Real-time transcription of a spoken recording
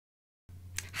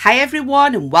Hi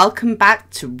everyone and welcome back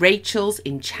to Rachel's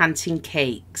Enchanting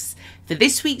Cakes. For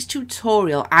this week's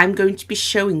tutorial I'm going to be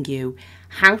showing you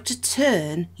how to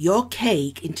turn your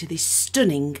cake into this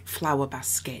stunning flower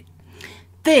basket.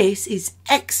 This is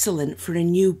excellent for a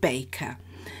new baker.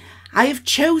 I have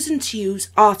chosen to use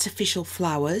artificial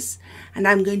flowers and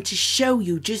I'm going to show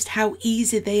you just how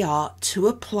easy they are to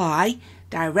apply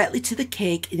directly to the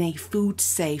cake in a food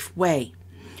safe way.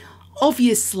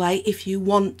 Obviously, if you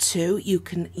want to, you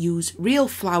can use real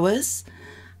flowers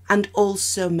and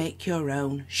also make your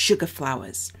own sugar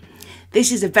flowers.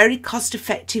 This is a very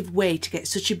cost-effective way to get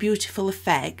such a beautiful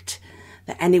effect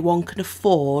that anyone can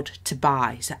afford to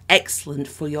buy. So excellent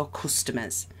for your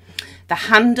customers. The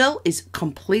handle is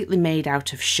completely made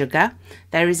out of sugar.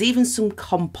 There is even some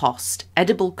compost,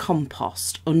 edible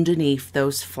compost, underneath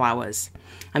those flowers.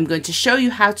 I'm going to show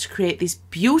you how to create this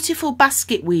beautiful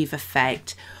basket weave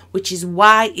effect, which is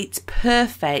why it's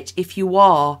perfect if you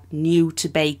are new to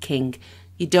baking.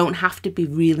 You don't have to be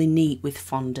really neat with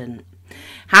fondant.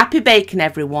 Happy baking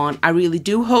everyone. I really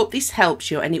do hope this helps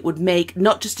you and it would make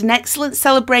not just an excellent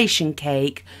celebration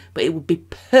cake, but it would be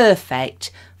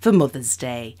perfect for Mother's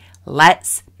Day.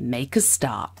 Let's make a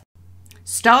start.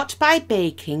 Start by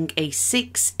baking a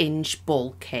 6-inch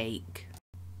ball cake.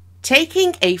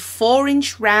 Taking a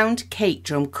 4-inch round cake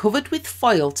drum covered with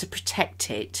foil to protect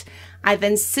it, I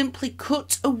then simply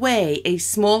cut away a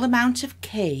small amount of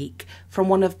cake from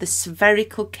one of the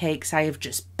spherical cakes I have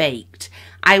just baked.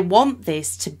 I want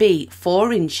this to be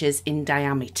 4 inches in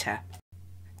diameter.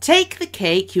 Take the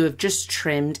cake you have just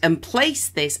trimmed and place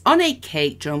this on a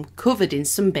cake drum covered in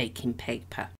some baking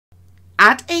paper.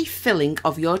 Add a filling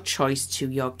of your choice to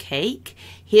your cake.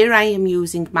 Here I am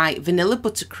using my vanilla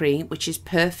buttercream, which is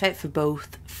perfect for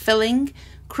both filling,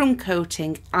 crumb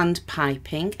coating and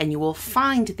piping, and you will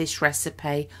find this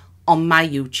recipe on my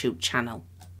YouTube channel.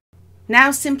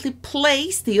 Now simply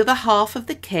place the other half of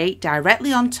the cake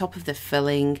directly on top of the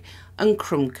filling and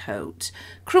crumb coat.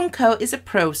 Crumb coat is a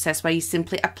process where you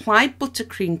simply apply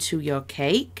buttercream to your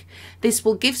cake. This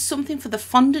will give something for the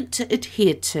fondant to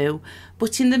adhere to,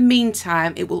 but in the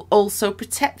meantime it will also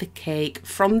protect the cake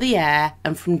from the air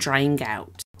and from drying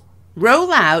out.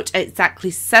 Roll out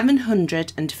exactly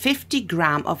 750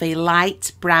 grams of a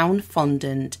light brown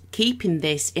fondant, keeping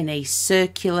this in a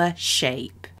circular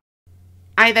shape.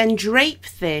 I then drape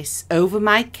this over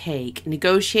my cake,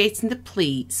 negotiating the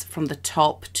pleats from the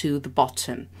top to the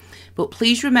bottom. But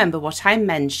please remember what I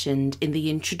mentioned in the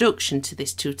introduction to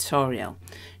this tutorial.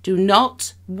 Do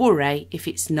not worry if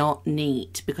it's not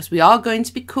neat, because we are going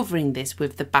to be covering this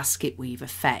with the basket weave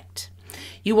effect.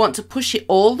 You want to push it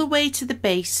all the way to the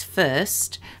base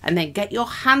first and then get your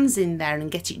hands in there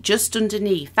and get it just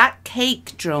underneath. That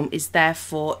cake drum is there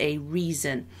for a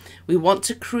reason. We want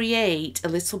to create a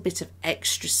little bit of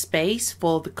extra space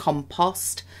for the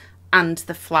compost and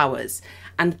the flowers,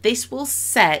 and this will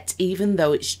set even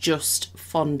though it's just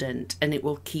fondant and it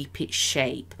will keep its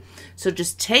shape. So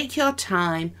just take your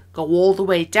time, go all the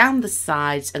way down the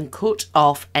sides and cut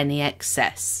off any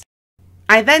excess.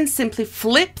 I then simply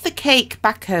flip the cake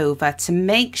back over to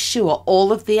make sure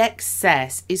all of the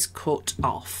excess is cut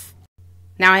off.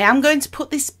 Now I am going to put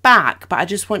this back, but I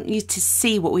just want you to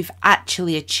see what we've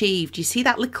actually achieved. You see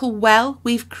that little well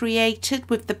we've created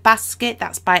with the basket?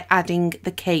 That's by adding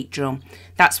the cake drum.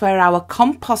 That's where our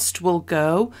compost will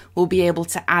go. We'll be able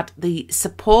to add the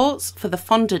supports for the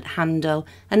fondant handle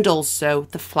and also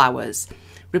the flowers.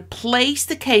 Replace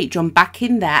the cake drum back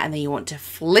in there and then you want to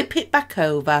flip it back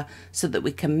over so that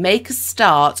we can make a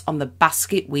start on the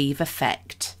basket weave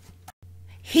effect.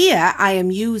 Here I am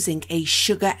using a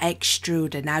sugar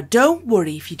extruder. Now don't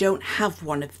worry if you don't have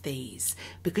one of these,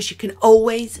 because you can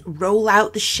always roll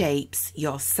out the shapes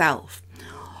yourself.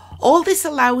 All this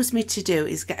allows me to do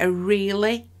is get a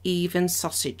really even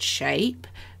sausage shape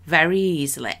very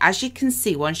easily. As you can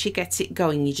see, once you get it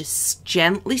going, you just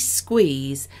gently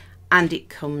squeeze and it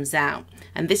comes out.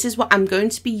 And this is what I'm going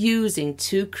to be using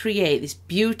to create this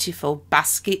beautiful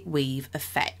basket weave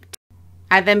effect.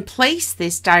 I then place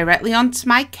this directly onto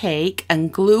my cake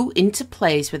and glue into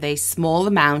place with a small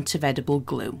amount of edible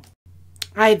glue.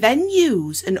 I then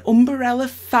use an Umbrella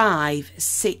 5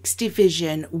 6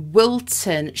 division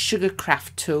Wilton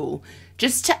Sugarcraft tool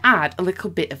just to add a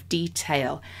little bit of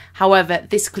detail. However,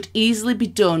 this could easily be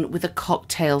done with a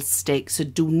cocktail stick, so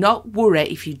do not worry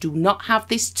if you do not have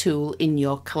this tool in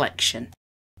your collection.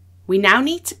 We now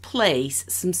need to place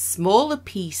some smaller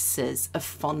pieces of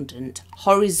fondant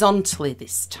horizontally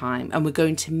this time, and we're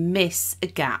going to miss a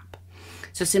gap.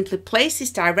 So simply place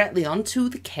this directly onto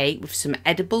the cake with some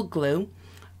edible glue,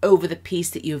 over the piece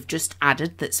that you've just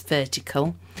added that's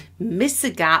vertical. Miss a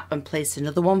gap and place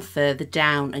another one further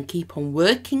down and keep on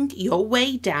working your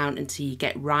way down until you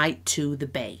get right to the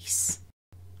base.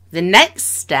 The next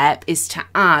step is to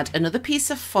add another piece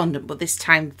of fondant, but this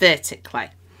time vertically.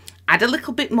 Add a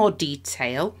little bit more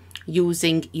detail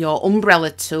using your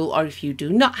umbrella tool, or if you do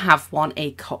not have one,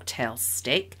 a cocktail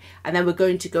stick. And then we're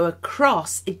going to go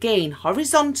across again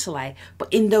horizontally,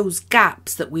 but in those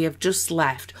gaps that we have just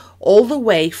left, all the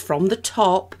way from the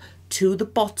top to the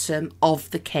bottom of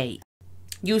the cake.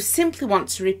 You simply want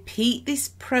to repeat this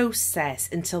process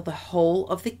until the whole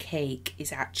of the cake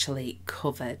is actually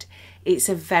covered. It's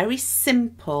a very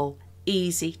simple,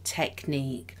 easy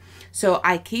technique. So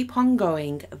I keep on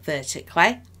going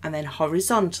vertically and then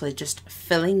horizontally, just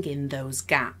filling in those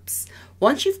gaps.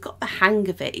 Once you've got the hang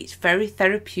of it, it's very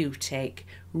therapeutic,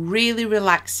 really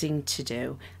relaxing to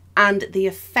do. And the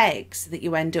effects that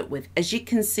you end up with, as you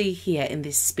can see here in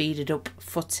this speeded up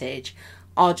footage,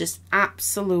 are just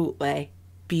absolutely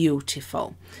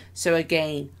beautiful. So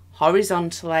again,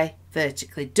 horizontally,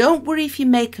 vertically. Don't worry if you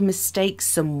make a mistake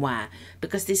somewhere,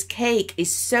 because this cake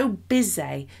is so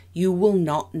busy you will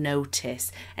not notice.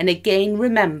 And again,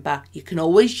 remember, you can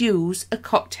always use a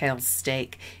cocktail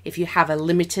stick if you have a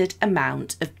limited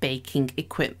amount of baking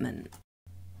equipment.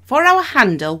 For our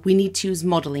handle, we need to use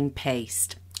modelling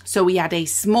paste. So we add a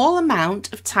small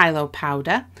amount of Tylo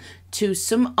powder to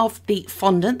some of the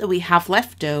fondant that we have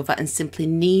left over and simply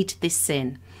knead this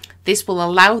in. This will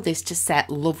allow this to set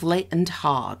lovely and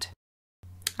hard.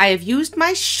 I have used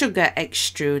my sugar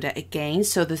extruder again,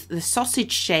 so the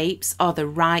sausage shapes are the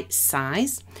right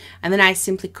size. And then I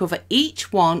simply cover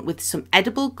each one with some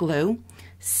edible glue,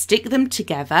 stick them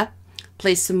together,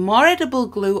 place some more edible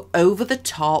glue over the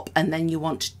top, and then you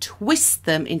want to twist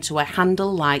them into a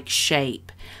handle-like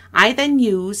shape. I then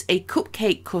use a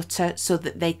cupcake cutter so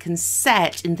that they can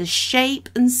set in the shape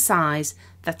and size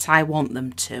that I want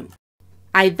them to.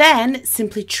 I then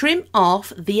simply trim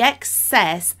off the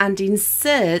excess and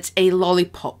insert a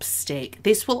lollipop stick.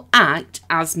 This will act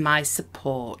as my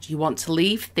support. You want to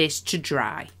leave this to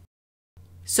dry.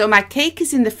 So my cake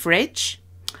is in the fridge.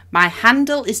 My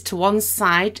handle is to one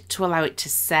side to allow it to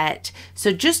set.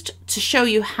 So just to show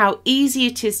you how easy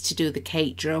it is to do the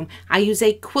cake drum, I use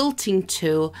a quilting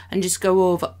tool and just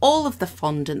go over all of the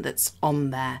fondant that's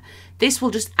on there. This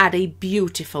will just add a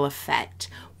beautiful effect.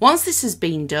 Once this has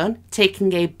been done,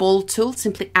 taking a ball tool,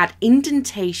 simply add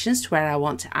indentations to where I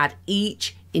want to add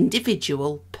each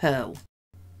individual pearl.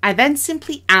 I then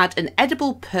simply add an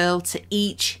edible pearl to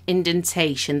each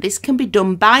indentation. This can be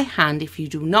done by hand if you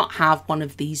do not have one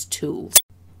of these tools.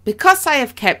 Because I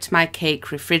have kept my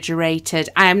cake refrigerated,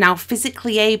 I am now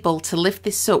physically able to lift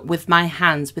this up with my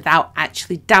hands without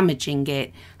actually damaging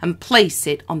it and place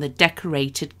it on the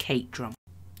decorated cake drum.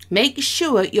 Make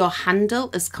sure your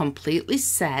handle is completely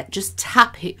set. Just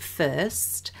tap it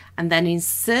first and then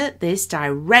insert this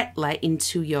directly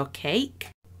into your cake.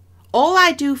 All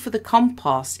I do for the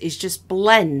compost is just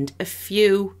blend a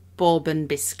few bourbon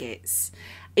biscuits.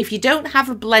 If you don't have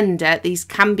a blender, these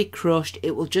can be crushed.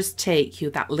 It will just take you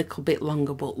that little bit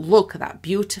longer, but look at that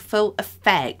beautiful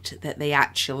effect that they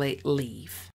actually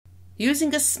leave.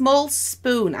 Using a small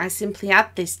spoon, I simply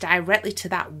add this directly to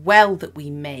that well that we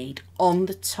made on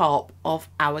the top of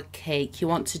our cake. You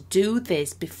want to do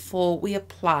this before we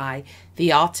apply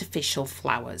the artificial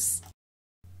flowers.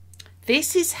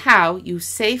 This is how you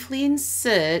safely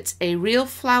insert a real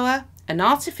flower, an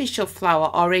artificial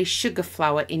flower, or a sugar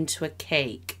flower into a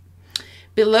cake.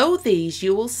 Below these,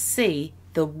 you will see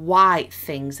the white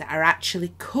things that are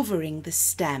actually covering the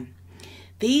stem.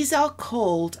 These are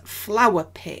called flower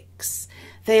picks.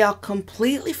 They are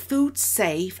completely food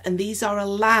safe and these are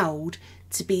allowed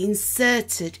to be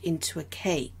inserted into a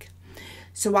cake.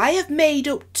 So I have made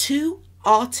up 2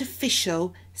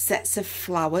 artificial sets of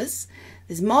flowers.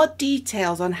 There's more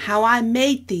details on how I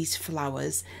made these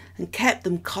flowers and kept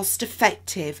them cost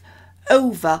effective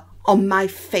over on my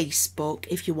Facebook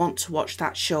if you want to watch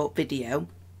that short video.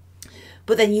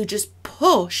 But then you just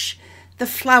push the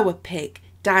flower pick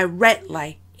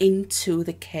directly into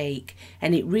the cake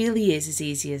and it really is as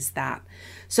easy as that.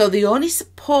 So the only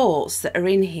supports that are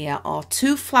in here are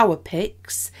 2 flower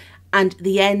picks and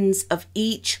the ends of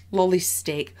each lolly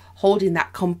stick holding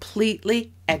that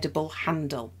completely edible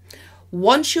handle.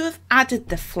 Once you have added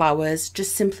the flowers,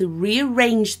 just simply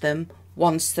rearrange them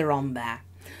once they're on there.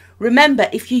 Remember,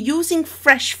 if you're using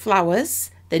fresh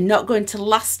flowers, they're not going to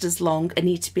last as long and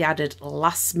need to be added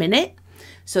last minute.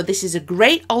 So this is a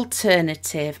great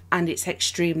alternative and it's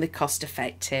extremely cost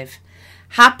effective.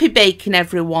 Happy baking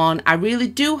everyone. I really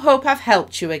do hope I've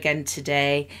helped you again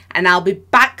today and I'll be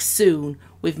back soon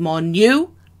with more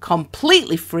new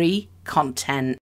completely free content.